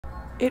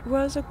It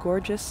was a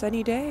gorgeous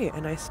sunny day,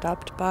 and I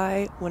stopped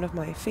by one of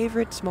my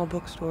favorite small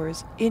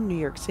bookstores in New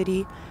York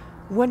City,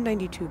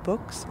 192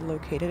 Books,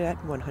 located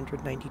at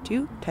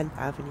 192 10th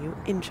Avenue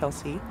in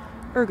Chelsea,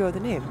 ergo the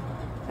name.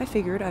 I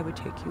figured I would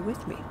take you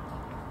with me.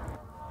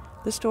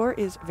 The store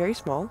is very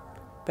small,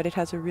 but it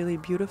has a really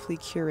beautifully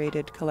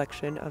curated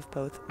collection of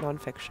both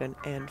nonfiction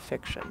and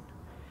fiction.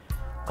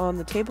 On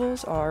the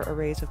tables are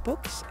arrays of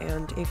books,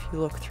 and if you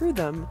look through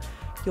them,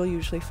 you'll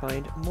usually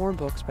find more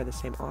books by the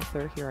same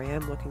author. Here I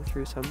am looking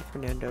through some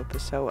Fernando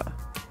Pessoa.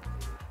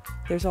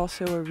 There's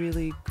also a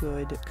really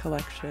good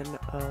collection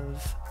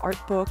of art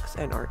books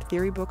and art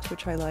theory books,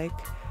 which I like,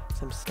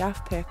 some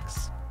staff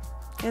picks,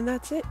 and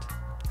that's it.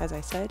 As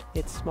I said,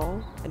 it's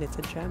small and it's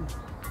a gem.